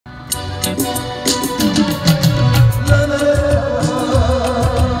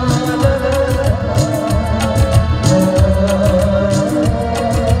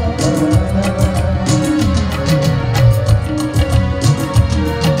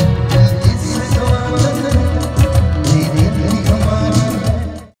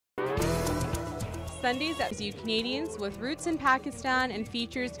Sundays that you Canadians with roots in Pakistan and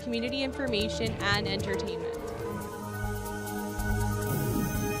features community information and entertainment.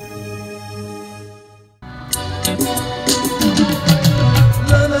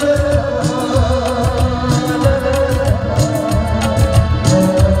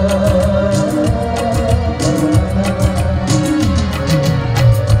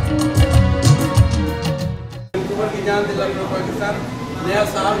 Vancouver की जान दिल अपना पाकिस्तान, नया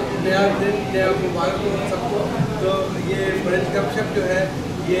साल, नया दिन, नया मुबारक हो सबको। तो ये ब्रंच गपशप जो है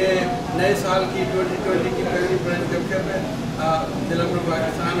ये नए साल की 2020 की पहली ब्रंच गपशप है। दिल अपना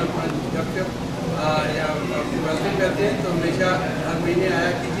पाकिस्तान और ब्रंच गपशप यहाँ आपको वेलकम करते हैं। तो हमेशा हर महीने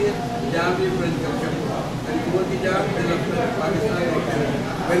आया कीजिए जहाँ भी ब्रंच गपशप हो। वैंकूवर की जान दिल अपना पाकिस्तान,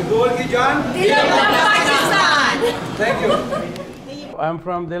 वैंकूवर की जान दिल अपना Pakistan. Thank you. I'm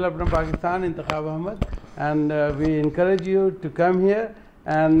from Dil Apna Pakistan, Intikhab Ahmed, and we encourage you to come here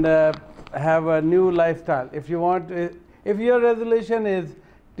and have a new lifestyle. If you want, if your resolution is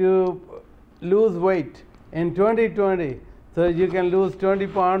to lose weight in 2020, so you can lose 20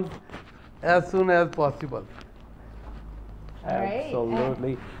 pounds as soon as possible.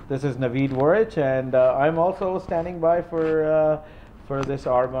 Absolutely. This is Naveed Warich, and I'm also standing by for this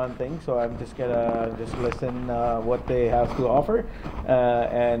Arban thing, so I'm just gonna listen what they have to offer,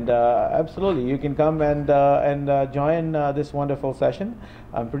 and absolutely you can come and join this wonderful session.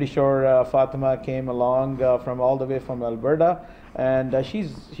 I'm pretty sure Fatima came along from all the way from Alberta, and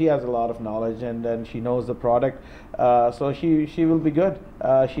she has a lot of knowledge and she knows the product, so she will be good.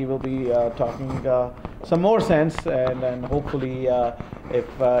 She will be talking some more sense, and hopefully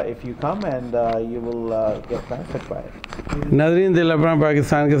if you come and you will get benefit by it. नाज़रीन, दिल अपना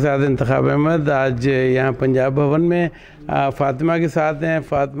पाकिस्तान के साथ इंतखाब अहमद आज यहाँ पंजाब भवन में फ़ातिमा के साथ हैं।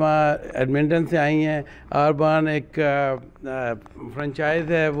 फ़ातिमा एडमिंटन से आई हैं। आरबान एक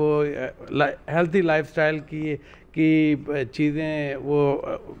फ्रेंचाइज़ है, वो हेल्थी लाइफस्टाइल की चीज़ें वो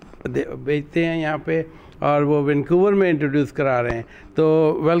बेचते हैं यहाँ पे, और वो वैंकूवर में इंट्रोड्यूस करा रहे हैं। तो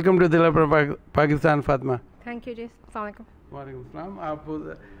वेलकम टू दिल अपना पाकिस्तान फ़ातिमा। थैंक यू जी, अस्सलाम वालेकुम। वालेकुम सलाम।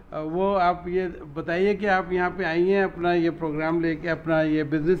 आप ये बताइए कि आप यहाँ पे आई हैं अपना ये प्रोग्राम लेके, अपना ये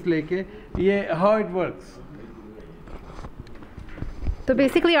बिजनेस लेके, ये how it works. So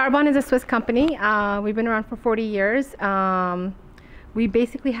basically Arbonne is a Swiss company. We've been around for 40 years. We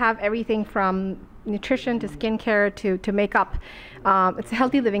basically have everything from nutrition to skincare to makeup. It's a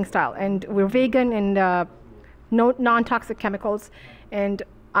healthy living style, and we're vegan and no non-toxic chemicals. And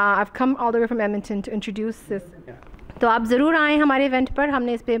I've come all the way from Edmonton to introduce this. तो आप ज़रूर आएँ हमारे event पर।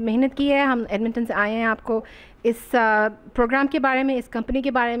 हमने इस पर मेहनत की है। हम एडमिंटन से आए हैं आपको इस प्रोग्राम के बारे में, इस कंपनी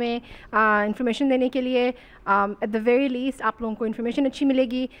के बारे में इंफॉर्मेशन देने के लिए। एट द वेरी लीस्ट आप लोगों को इन्फॉर्मेशन अच्छी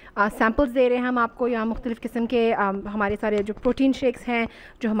मिलेगी। सैम्पल्स दे रहे हैं हम आपको यहाँ मुख्तलिफ़ किस्म के हमारे सारे जो प्रोटीन शेक्स हैं,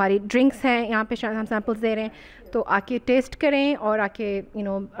 जो हमारी ड्रिंक्स हैं, यहाँ पे हम सैम्पल्स दे रहे हैं। तो आके टेस्ट करें और आके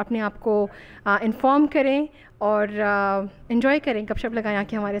अपने आप को इन्फॉर्म करें और इन्जॉय करें, गपशप लगाएं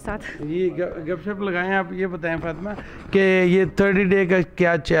आके हमारे साथ। ये गपशप लगाएं। आप ये बताएं फ़ातिमा कि ये 30 डे का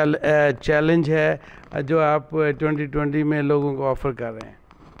क्या चैलेंज है जो आप 2020 में लोगों को ऑफ़र कर रहे हैं।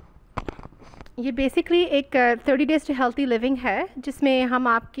 ये बेसिकली एक 30 डेज़ टू हेल्थी लिविंग है, जिसमें हम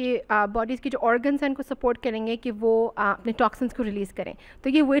आपके बॉडीज़ की जो ऑर्गन्स हैं उनको सपोर्ट करेंगे कि वो अपने टॉक्सिन्स को रिलीज़ करें। तो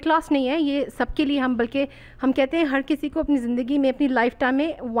ये वेट लॉस नहीं है, ये सबके लिए हम बल्कि हम कहते हैं हर किसी को अपनी ज़िंदगी में, अपनी लाइफ टाइम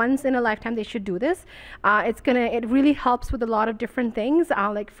में, once in a life time they should do this. It really helps with a lot of different things.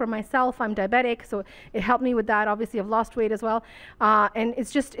 Like for my self, I am diabetic, so it help me with that. Obviously I have lost weight as well, and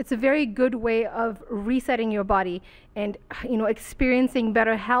it's a very good way of resetting your body and experiencing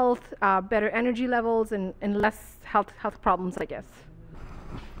better health, better energy levels, and less health problems, I guess.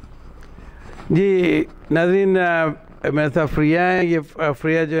 जी नाज़रीन, मेरे साथ Freya है। ये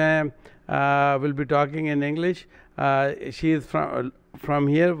Freya जो है will be talking in English. She is from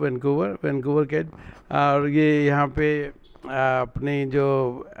here, Vancouver kid, और ये यहाँ पे अपनी जो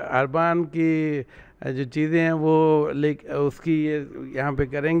अरबान की जो चीज़ें हैं वो उसकी ये यहाँ पे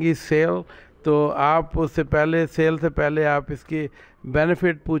करेंगी सेल। तो आप उससे पहले, सेल से पहले आप इसकी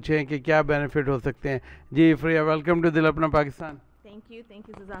बेनिफिट पूछें कि क्या बेनिफिट हो सकते हैं। जी फ्रिया, वेलकम टू दिल अपना Pakistan. Thank you,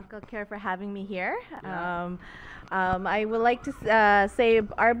 Jazakallah Khair, for having me here. I would like to say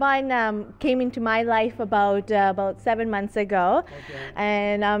Arban came into my life about 7 months ago,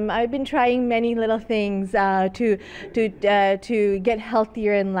 and I've been trying many little things to get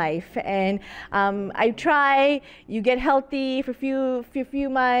healthier in life. And you get healthy for few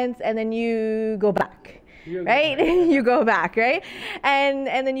months, and then you go back. Right? You go back, right?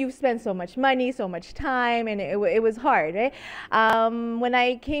 And then you spend so much money, so much time, and it was hard, right? When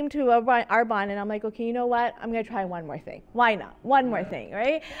I came to Arban, and I'm like, okay, you know what? I'm going to try one more thing. Why not? One more thing,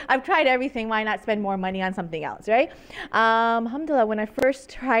 right? I've tried everything. Why not spend more money on something else, right? Alhamdulillah, when I first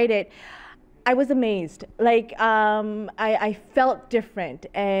tried it, I was amazed. Like, I felt different,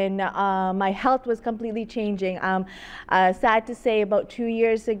 and my health was completely changing. Sad to say, about 2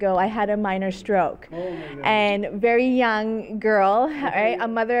 years ago, I had a minor stroke. And very young girl, right, a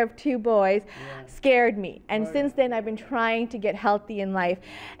mother of 2 boys, scared me. And since then, I've been trying to get healthy in life,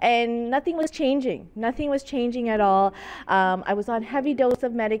 and nothing was changing. Nothing was changing at all. I was on heavy dose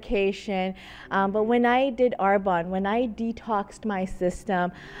of medication, but when I did Arban, when I detoxed my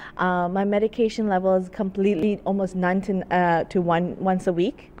system, my medication level is completely almost none to once a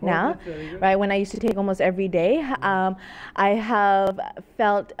week now, right? When I used to take almost every day. I have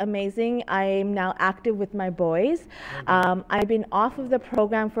felt amazing. I'm now active with my boys. I've been off of the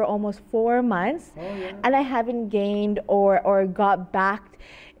program for almost 4 months, and I haven't gained or got back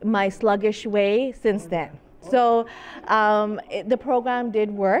my sluggish way since then. So the program did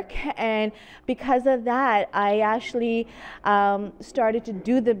work, and because of that, I actually started to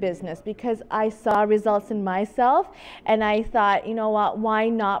do the business because I saw results in myself, and I thought, you know what, why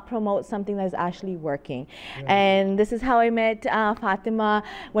not promote something that's actually working? And this is how I met Fatima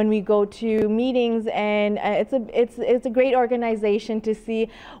when we go to meetings, and it's a great organization to see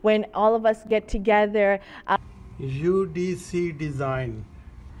when all of us get together. UDC Design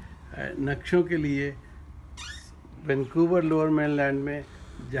नक्शों के लिए Vancouver lower mainland में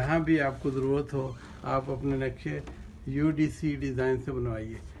जहाँ भी आपको ज़रूरत हो आप अपने नक्शे UDC डिज़ाइन से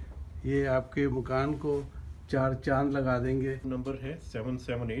बनवाइए। ये आपके मकान को 4 चांद लगा देंगे। नंबर है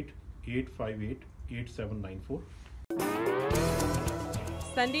 7788588794।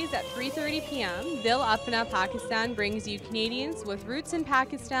 Sundays at 3:30 p.m., Dil Apna Pakistan brings you Canadians with roots in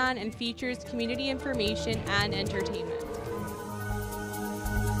Pakistan and features community information and entertainment.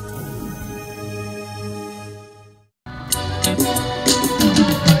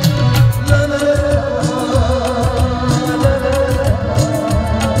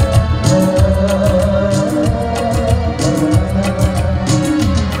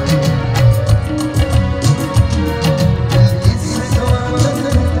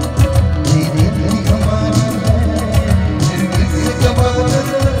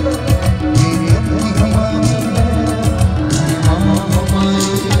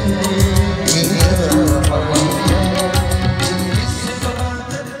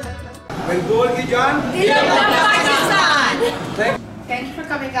 Dil Apna Pakistan. Thank you for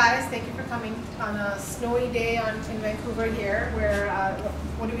coming, guys. Thank you for coming on a snowy day in Vancouver here, where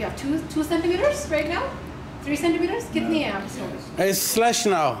what do we have? 2 centimeters right now? 3 centimeters? Kitne hai snow? It's slush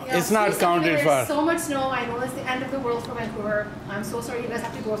now. Yeah, it's not counted for. So much snow. I know it's the end of the world for Vancouver. I'm so sorry you guys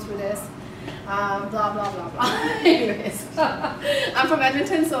have to go through this. Blah blah blah blah. Anyways, I'm from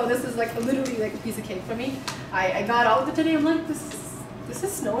Edmonton, so this is like literally like a piece of cake for me. I got out of it today. I'm like, this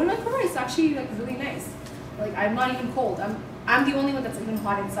is snow in Vancouver. It's actually like really nice. Like, I'm not even cold. I'm the only one that's even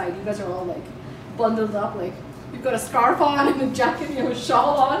hot inside. You guys are all like bundled up. Like, you've got a scarf on and a jacket, you have a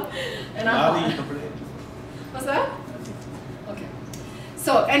shawl on, and I'm hot. What's that? Okay.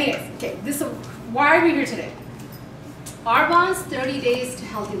 So, anyways, okay. Why are we here today? Arban's 30 Days to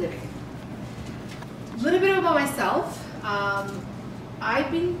Healthy Living. A little bit about myself. I've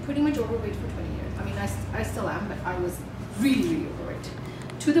been pretty much overweight for 20 years. I mean, I still am, but I was really, really overweight.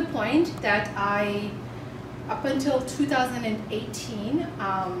 To the point that up until 2018,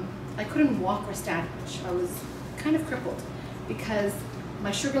 I couldn't walk or stand much. I was kind of crippled because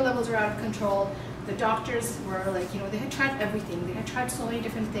my sugar levels were out of control. The doctors were like, they had tried everything. They had tried so many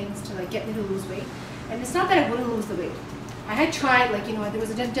different things to like get me to lose weight. And it's not that I wouldn't lose the weight. I had tried, like, there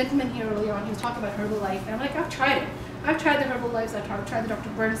was a gentleman here earlier on, he was talking about Herbalife, and I'm like, I've tried it. I've tried the Herbalife, I've tried the Dr.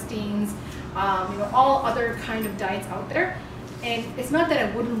 Bernstein's, all other kind of diets out there. And it's not that I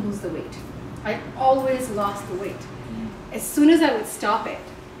wouldn't lose the weight. I always lost the weight. As soon as I would stop it,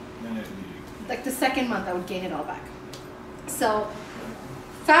 like the second month, I would gain it all back. So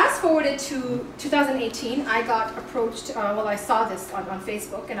fast forwarded to 2018, I got approached, I saw this on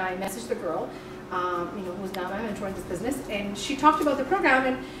Facebook, and I messaged the girl, who's now my mentor in this business, and she talked about the program,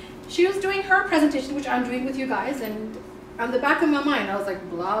 and she was doing her presentation, which I'm doing with you guys, and on the back of my mind, I was like,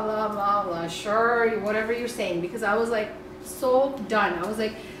 blah, blah, blah, blah, sure, whatever you're saying, because I was like, so done. I was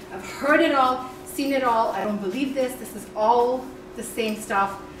like, I've heard it all, seen it all, I don't believe this, this is all the same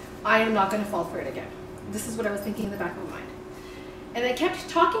stuff, I am not going to fall for it again. This is what I was thinking in the back of my mind. And I kept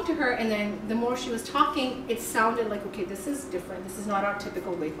talking to her, and then the more she was talking, it sounded like, okay, this is different, this is not our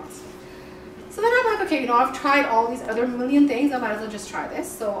typical weight loss. So then I'm like, okay, you know, I've tried all these other million things, I might as well just try this.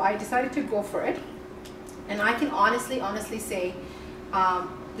 So I decided to go for it. And I can honestly say,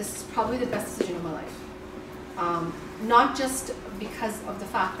 this is probably the best decision of my life. Not just because of the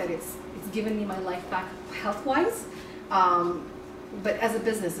fact that it's given me my life back health-wise, but as a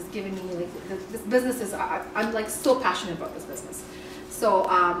business, it's given me, like, this business is, I'm like so passionate about this business.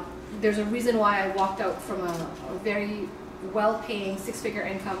 So there's a reason why I walked out from a very well-paying 6-figure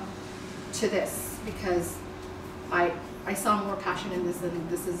income to this, because I saw more passion in this, and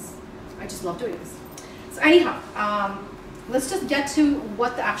this is, I just love doing this. So anyhow, let's just get to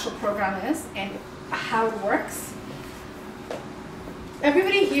what the actual program is and how it works.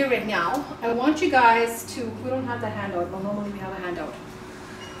 Everybody here right now, I want you guys to, we don't have that handout, well normally we have a handout.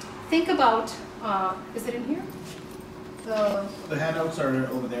 Think about, is it in here? The handouts are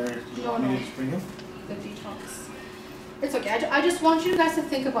over there. Do you want me to just bring them? The detox. It's okay, I just want you guys to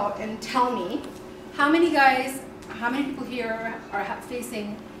think about and tell me how many people here are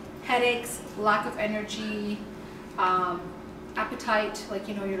facing headaches, lack of energy, appetite, like,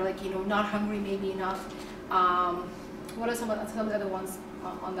 you know, you're like, you know, not hungry maybe enough. What are some of the other ones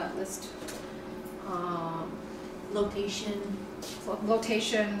on that list? Bloatation,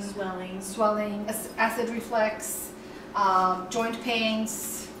 swelling, acid reflux, joint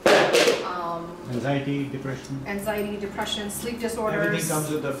pains, anxiety, depression, sleep disorders. Everything comes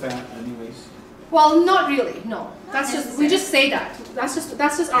with the fat anyways. Well, not really, no. That's just, we just say that. That's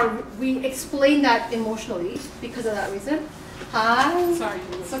just our, we explain that emotionally because of that reason. Hi. Sorry.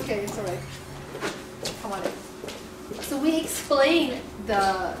 It's okay, it's all right. Come on in. So we explain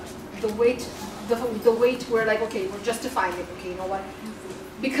the weight, the weight, we're like, okay, we're justifying it, okay, you know what?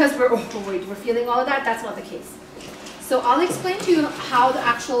 Because we're overweight, we're feeling all of that, that's not the case. So I'll explain to you how the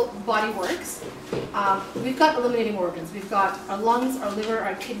actual body works. We've got eliminating organs. We've got our lungs, our liver,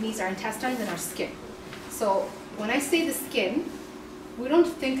 our kidneys, our intestines, and our skin. So when I say the skin, we don't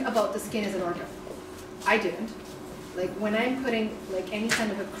think about the skin as an organ. I didn't. Like when I'm putting like any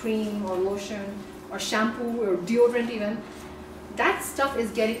kind of a cream or lotion or shampoo or deodorant even, that stuff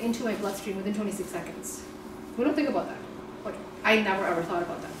is getting into my bloodstream within 26 seconds. We don't think about that. Like, I never ever thought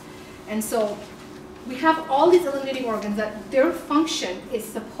about that. And so we have all these eliminating organs that their function is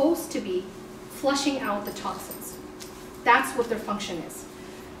supposed to be flushing out the toxins. That's what their function is.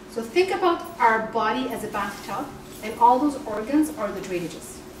 So think about our body as a bathtub, and all those organs are the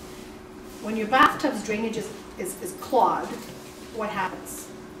drainages. When your bathtub's drainage is clogged, what happens?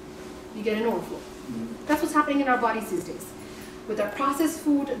 You get an overflow. That's what's happening in our bodies these days. With our processed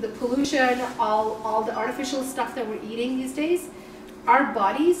food, the pollution, all the artificial stuff that we're eating these days, our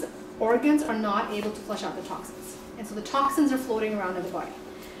bodies, organs are not able to flush out the toxins. And so the toxins are floating around in the body.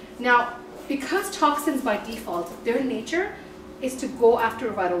 Now, because toxins by default, their nature is to go after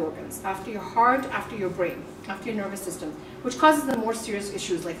vital organs, after your heart, after your brain, after your nervous system, which causes the more serious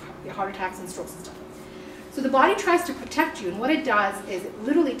issues like heart attacks and strokes and stuff. So the body tries to protect you, and what it does is it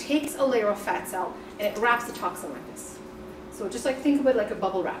literally takes a layer of fat cell and it wraps the toxin like this. So just like think of it like a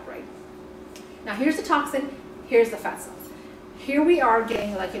bubble wrap, right? Now here's the toxin, here's the fat cell. Here we are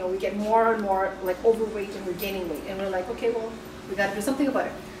getting like, you know, we get more and more like overweight and we're gaining weight, and we're like, okay, well, we got to do something about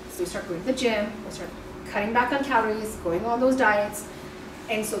it. So we start going to the gym, we start cutting back on calories, going on those diets,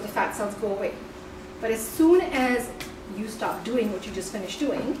 and so the fat cells go away. But as soon as you stop doing what you just finished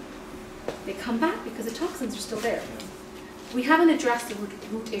doing, they come back because the toxins are still there. We haven't addressed the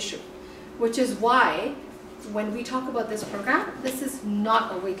root issue, which is why when we talk about this program, this is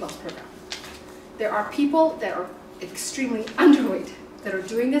not a weight loss program. There are people that are extremely underweight that are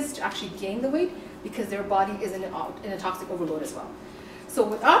doing this to actually gain the weight because their body is in a toxic overload as well. So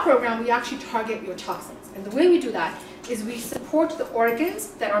with our program, we actually target your toxins. And the way we do that is we support the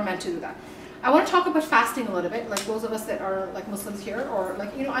organs that are meant to do that. I want to talk about fasting a little bit, like those of us that are like Muslims here, or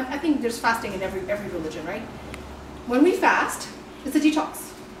like, you know, I think there's fasting in every religion, right? When we fast, it's a detox.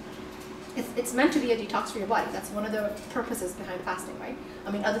 It's meant to be a detox for your body. That's one of the purposes behind fasting, right?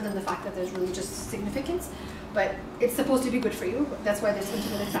 I mean, other than the fact that there's religious significance, but it's supposed to be good for you. That's why there's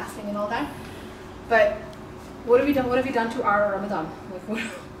intermittent fasting and all that. But what have we done? What have we done to our Ramadan? Like,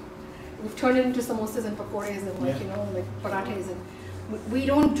 we've turned it into samosas and pakoras and like, you know, like parathas, and we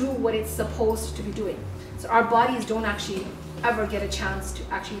don't do what it's supposed to be doing. So our bodies don't actually ever get a chance to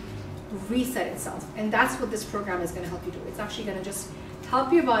actually reset itself. And that's what this program is going to help you do. It's actually going to just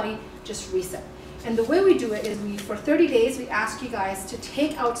help your body just reset. And the way we do it is for 30 days, we ask you guys to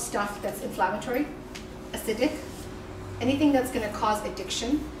take out stuff that's inflammatory, acidic, anything that's going to cause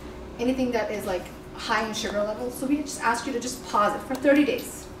addiction, anything that is like high in sugar levels. So we just ask you to just pause it for 30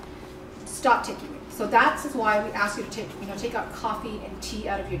 days. Stop taking it. So that's why we ask you to take out coffee and tea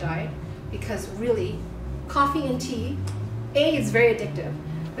out of your diet, because really, coffee and tea, A, is very addictive,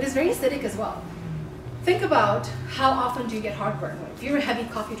 but it's very acidic as well. Think about how often do you get heartburn. If you're a heavy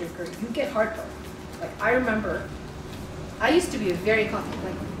coffee drinker, you get heartburn. Like I remember, I used to be a very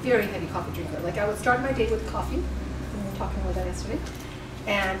heavy coffee drinker. Like I would start my day with coffee. We were talking about that yesterday,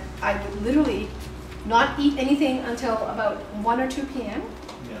 and I would literally not eat anything until about 1 or 2 p.m.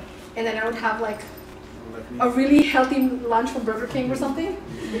 Yeah. And then I would have like a really healthy lunch from Burger King or something.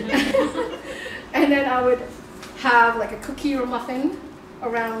 And then I would have like a cookie or muffin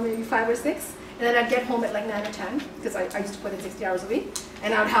around maybe 5 or 6. And then I'd get home at like 9 or 10, because I used to put in 60 hours a week.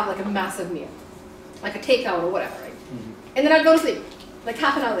 And I would have like a massive meal, like a takeout or whatever, right? And then I'd go to sleep, like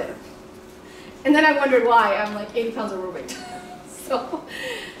half an hour later. And then I wondered why I'm like 80 pounds overweight. So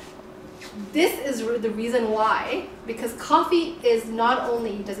this is the reason why, because coffee is not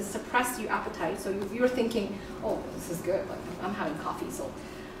only does it suppress your appetite, so you're thinking, oh, this is good, like I'm having coffee, so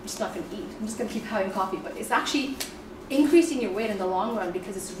I'm just not going to eat. I'm just going to keep having coffee. But it's actually increasing your weight in the long run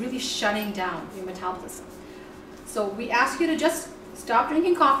because it's really shutting down your metabolism. So we ask you to just stop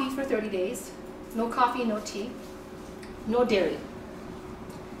drinking coffee for 30 days. No coffee, no tea, no dairy,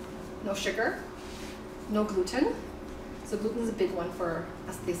 no sugar, no gluten. So gluten is a big one for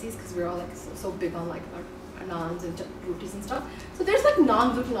us Desis because we're all like so big on like our naans and rotis and stuff. So there's like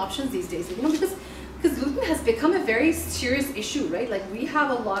non-gluten options these days, because gluten has become a very serious issue, right? Like we have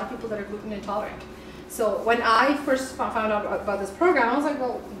a lot of people that are gluten intolerant. So when I first found out about this program, I was like,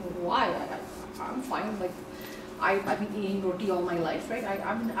 well, why? I'm fine. Like I've been eating roti all my life, right?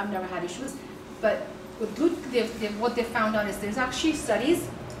 I've never had issues. But with gluten, what they found out is there's actually studies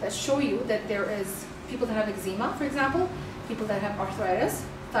that show you that there is people that have eczema, for example, people that have arthritis,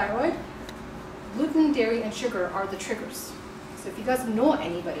 thyroid, gluten, dairy, and sugar are the triggers. So if you guys know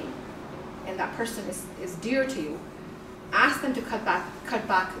anybody and that person is dear to you, ask them to cut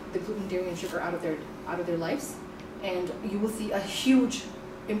back the gluten, dairy, and sugar out of their lives, and you will see a huge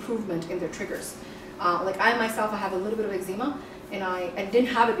improvement in their triggers. Like I myself, I have a little bit of eczema, and I didn't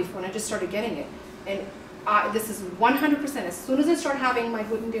have it before, and I just started getting it. And this is 100%. As soon as I start having my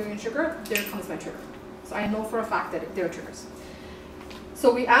gluten, dairy, and sugar, there comes my trigger. So I know for a fact that there are triggers.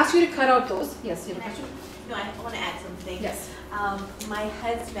 So we ask you to cut out those. Yes, you have a question? No, I want to add something. Yes. My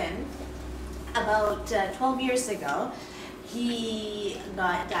husband, about 12 years ago, he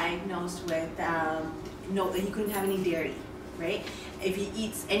got diagnosed with, he couldn't have any dairy, right? If he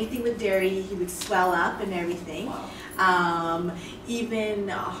eats anything with dairy, he would swell up and everything. Wow. Even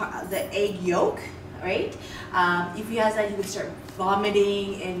the egg yolk, right? If he has that, he would start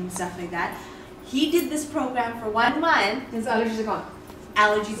vomiting and stuff like that. He did this program for 1 month. His allergies are gone.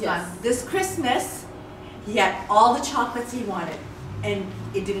 Allergies gone. This Christmas, he had all the chocolates he wanted, and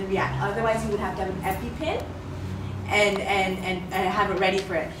it didn't react. Otherwise, he would have to have an EpiPen and have it ready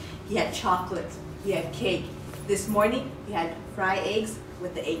for it. He had chocolate. He had cake. This morning, he had fried eggs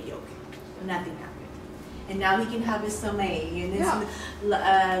with the egg yolk. Nothing happened. And now he can have his samay and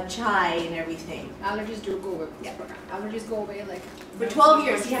his chai and everything. Allergies do go away. Yeah. Allergies go away like... For 12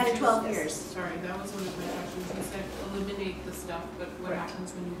 years. He had it 12 years. Sorry, that was one of my questions. You said eliminate the stuff, but what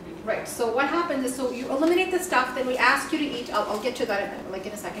happens when you do? Right, so what happens is, so you eliminate the stuff, then we ask you to eat, I'll get to that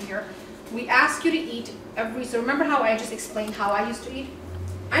in a second here. We ask you to eat so remember how I just explained how I used to eat?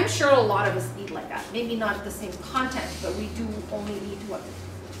 I'm sure a lot of us eat like that. Maybe not the same content, but we do only eat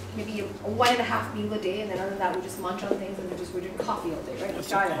maybe a 1.5 meal a day, and then other than that we just munch on things and we drink coffee all day, right? Or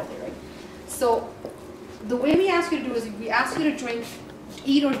chai all day, right? So the way we ask you to do is we ask you to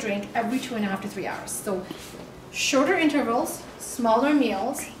eat or drink every 2.5 to 3 hours. So shorter intervals, smaller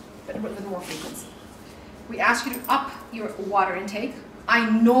meals, but with more frequency. We ask you to up your water intake. I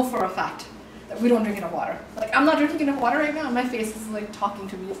know for a fact that we don't drink enough water. Like I'm not drinking enough water right now, and my face is like talking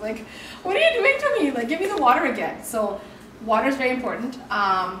to me. It's like, what are you doing to me? Like give me the water again. So water is very important.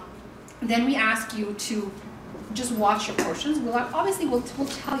 Then we ask you to just watch your portions. We'll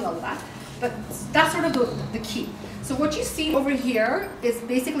tell you all of that, but that's sort of the key. So what you see over here is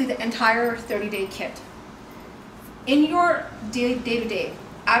basically the entire 30-day kit. In your day-to-day,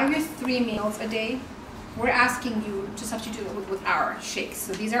 out of your 3 meals a day, we're asking you to substitute it with our shakes.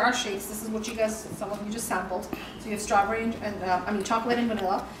 So these are our shakes. This is what some of you just sampled. So you have strawberry and chocolate and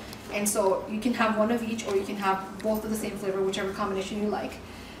vanilla. And so you can have one of each, or you can have both of the same flavor, whichever combination you like.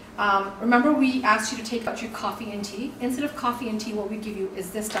 Remember we asked you to take out your coffee and tea. Instead of coffee and tea, what we give you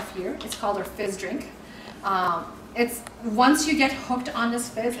is this stuff here. It's called our fizz drink. It's once you get hooked on this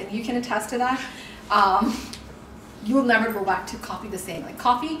fizz, and you can attest to that, you will never go back to coffee the same. Like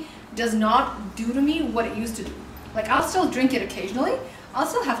coffee does not do to me what it used to do. Like I'll still drink it occasionally. I'll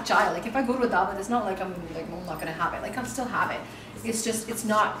still have chai. Like if I go to a dawat, it's not like I'm not gonna have it. Like I'll still have it. It's just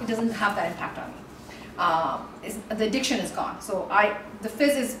it doesn't have that impact on me. The addiction is gone. So the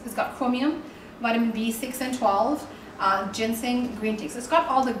fizz it's got chromium, vitamin B6 and 12, ginseng, green tea. So it's got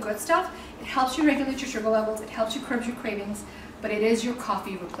all the good stuff. It helps you regulate your sugar levels. It helps you curb your cravings. But it is your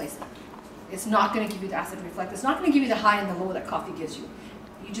coffee replacement. It's not going to give you the acid reflux. It's not going to give you the high and the low that coffee gives you.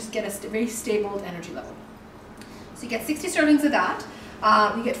 You just get a very stable energy level. So you get 60 servings of that.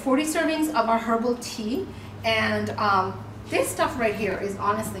 You get 40 servings of our herbal tea. And this stuff right here is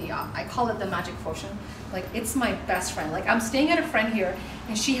honestly, I call it the magic potion. Like it's my best friend. Like I'm staying at a friend here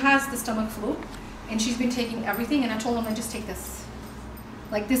and she has the stomach flu and she's been taking everything, and I told her, just take this.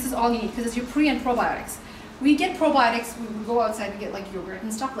 Like this is all you need because it's your pre and probiotics. We get probiotics, we go outside, we get like yogurt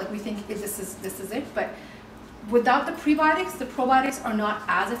and stuff, like we think this is it, but without the probiotics are not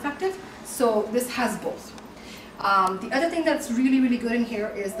as effective, so this has both. The other thing that's really, really good in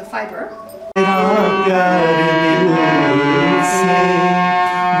here is the fiber.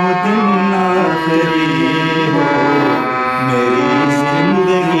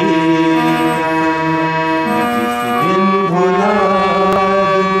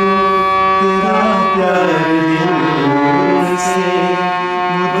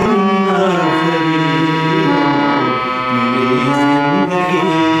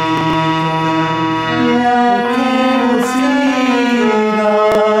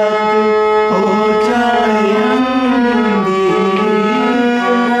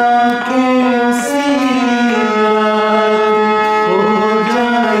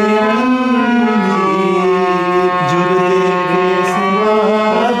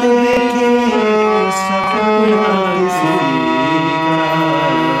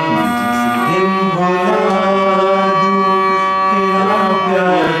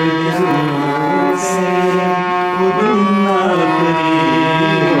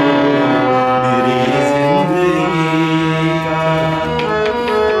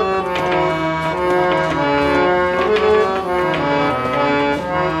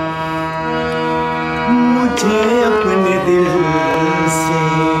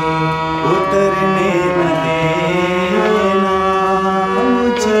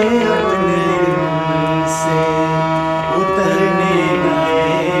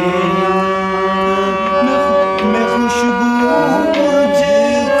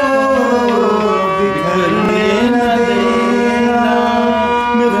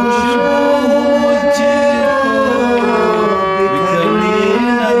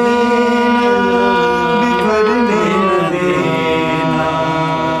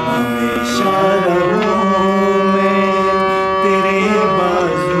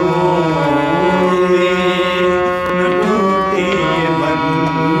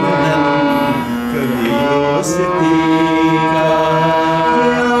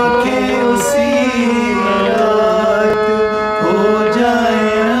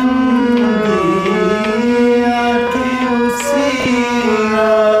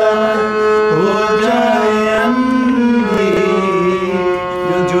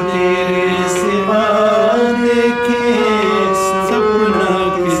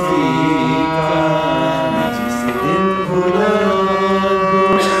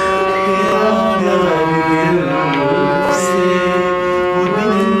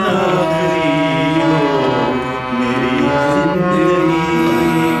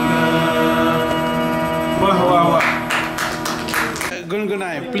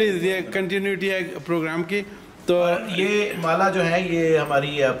 Continuity है programme की। तो ये माला जो है ये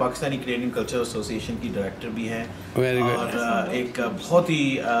हमारी Pakistani Canadian culture association की director भी हैं। Very good. और एक बहुत ही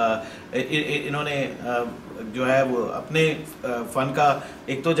इन्होंने जो है वो अपने फ़न का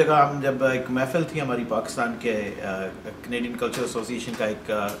एक तो जगह हम जब एक महफिल थी हमारी पाकिस्तान के कैनेडियन कल्चर एसोसिएशन का एक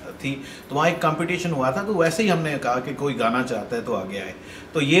थी तो वहाँ एक कंपटीशन हुआ था, तो वैसे ही हमने कहा कि कोई गाना चाहता है तो आगे आए,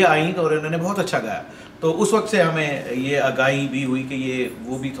 तो ये आई और इन्होंने बहुत अच्छा गाया। तो उस वक्त से हमें ये आगाही भी हुई कि ये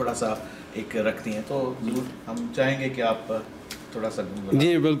वो भी थोड़ा सा एक रखती हैं, तो ज़रूर हम चाहेंगे कि आप थोड़ा सा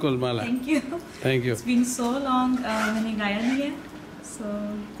जी बिल्कुल माला। Thank you thank you. It's been so long मैंने गाया नहीं है, सो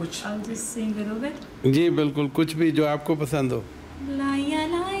कुछ I will just sing a little bit. जी बिल्कुल, कुछ भी जो आपको पसंद हो। लाया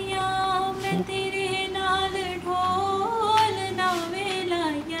लाया मैं तेरे नाल ढोल नावे,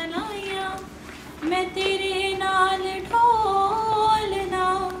 लाया लाया मैं तेरे नाल ढोल ना,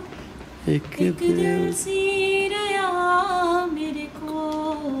 एक दिल सी रहा मेरे को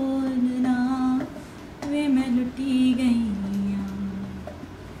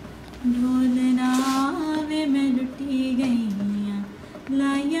ढोलना वे मैं लुटी गईयां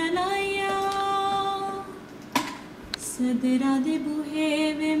लाया लाया सदरा दे बूहे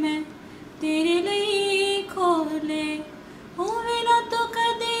वे मैं तेरे लिए खोले होवे ना तो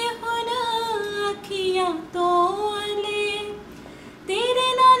कदे हुन अखियां तोले तेरे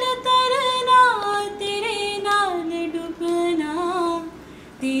नाल तरना तेरे नाल डुबना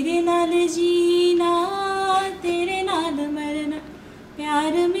तेरे नाल जीना तेरे नाल मरना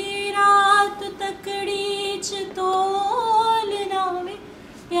प्यार मेरा तू तकड़ी च तोलना वे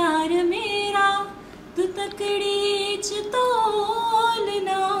प्यार मेरा तू तकड़ी च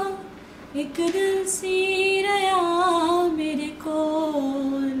तोलना एक दिल सी रहा मेरे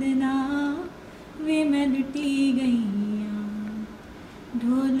कोलना वे मैं लुटी गईयां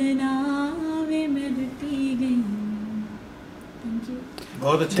ढोलना वे मैं लुटी गईयां। Thank you.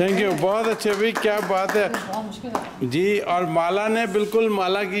 बहुत अच्छे, थैंक यू, बहुत अच्छे भाई, क्या बात है जी। और माला ने बिल्कुल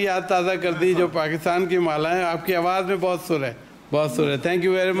माला की याद ताज़ा कर दी, जो पाकिस्तान की माला है। आपकी आवाज़ में बहुत सुर है, बहुत सुर है। Thank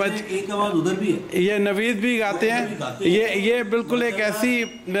you very much. एक आवाज़ उधर भी है, ये नवीद भी गाते हैं। ये बिल्कुल एक ऐसी,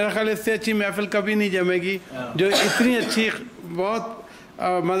 मेरा ख्याल इससे अच्छी महफिल कभी नहीं जमेगी, जो इतनी अच्छी, बहुत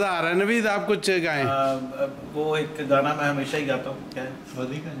मज़ा आ रहा है। नवीद आप कुछ गाएं। वो एक गाना मैं हमेशा ही गाता हूँ, क्या है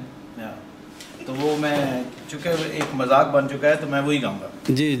वदी का है, तो वो मैं चूँकि एक मजाक बन चुका है तो मैं वही गाऊंगा।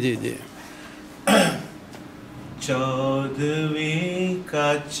 जी जी जी। चौदहवीं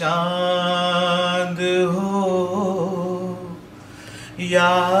का चांद हो या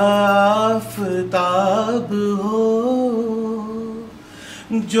आफताब हो,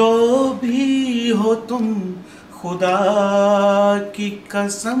 जो भी हो तुम खुदा की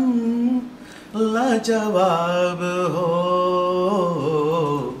कसम लाजवाब हो,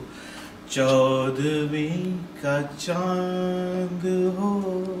 चौदहवीं का चांद हो।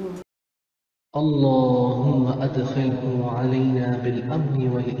 अल्लाहुम्मा अदखिलहु अलैना बिल अम्न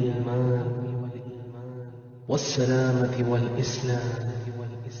वल ईमान वस्सलामति वल इस्लाम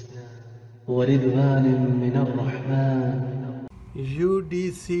व रिदवानिन मिनर Rahman.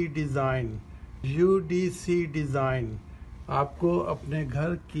 UDC design, UDC design आपको अपने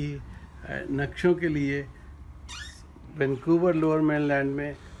घर की नक्शों के लिए वैंकूवर लोअर मेनलैंड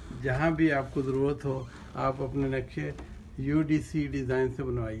में जहाँ भी आपको ज़रूरत हो, आप अपने नक्शे UDC डिज़ाइन से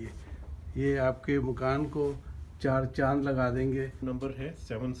बनवाइए। ये आपके मकान को 4 चांद लगा देंगे। नंबर है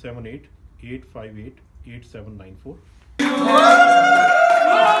 778-858-8794।